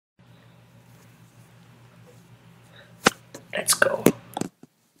Let's go.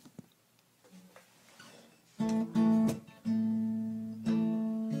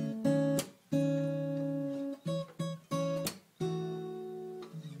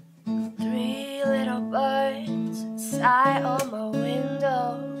 3 little birds sigh on my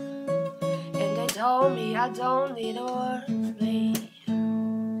window, and they told me I don't need to worry.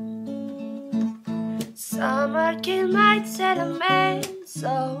 Summer kid might set a man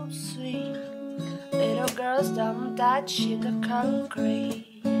so sweet. Little girls don't touch in the concrete.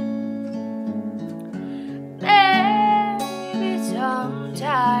 Maybe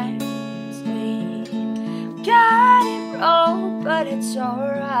sometimes we got it wrong, but it's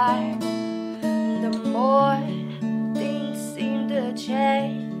alright. The more things seem to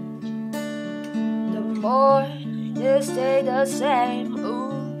change, the more they stay the same.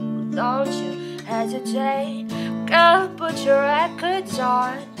 Ooh, don't you hesitate. Girl, put your records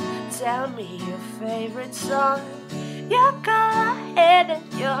on. Tell me your favorite song. You go ahead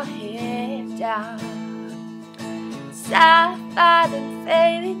and your head down. Sapphire and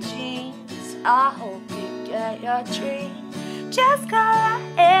faded jeans, I hope you get your dream. Just go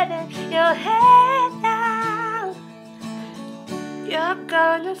ahead and your head down. You're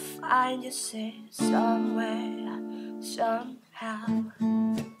gonna find yourself somewhere, somehow.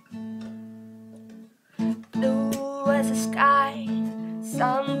 Blue as the sky,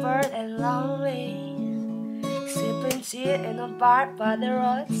 sunburned and lonely, sipping tea in a bar by the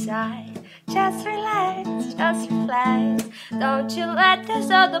roadside. Just relax, just relax. Don't you let this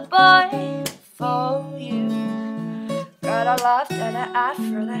other boy fool you. Got a love and an eye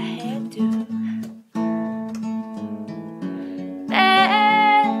for the hairdo.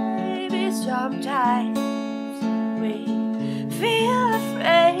 Maybe sometimes we feel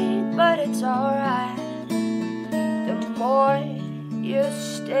afraid, but it's alright. The more you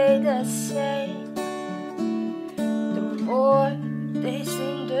stay the same, the more they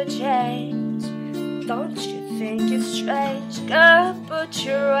seem to change. Don't you think it's strange? Girl, put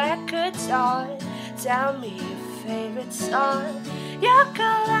your records on. Tell me your favorite song. You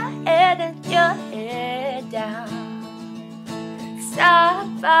go ahead and your head down. Stop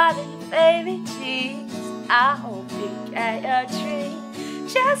fighting, baby, jeans. I hope you get your dream.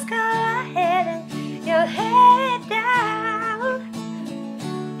 Just go ahead and your head down.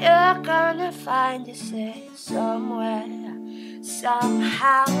 You're gonna find yourself somewhere,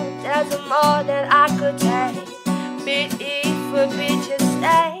 somehow. There's more than I could take. Beef would be just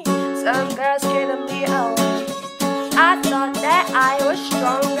stay. Some girls killing me away. I thought that I was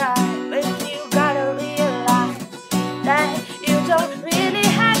stronger, but you gotta realize that you don't really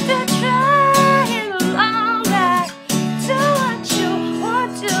have to try any longer. Do what you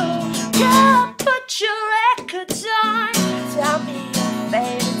want to. Girl, put your records on. Tell me your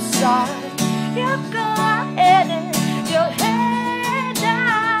favorite song. You go ahead and your head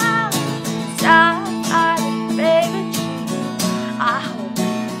down. Stop fighting, baby, I hope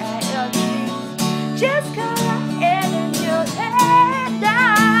you get your dream. Just go ahead and your head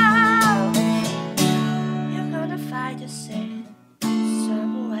down. You're gonna find yourself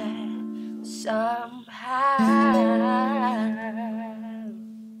somewhere,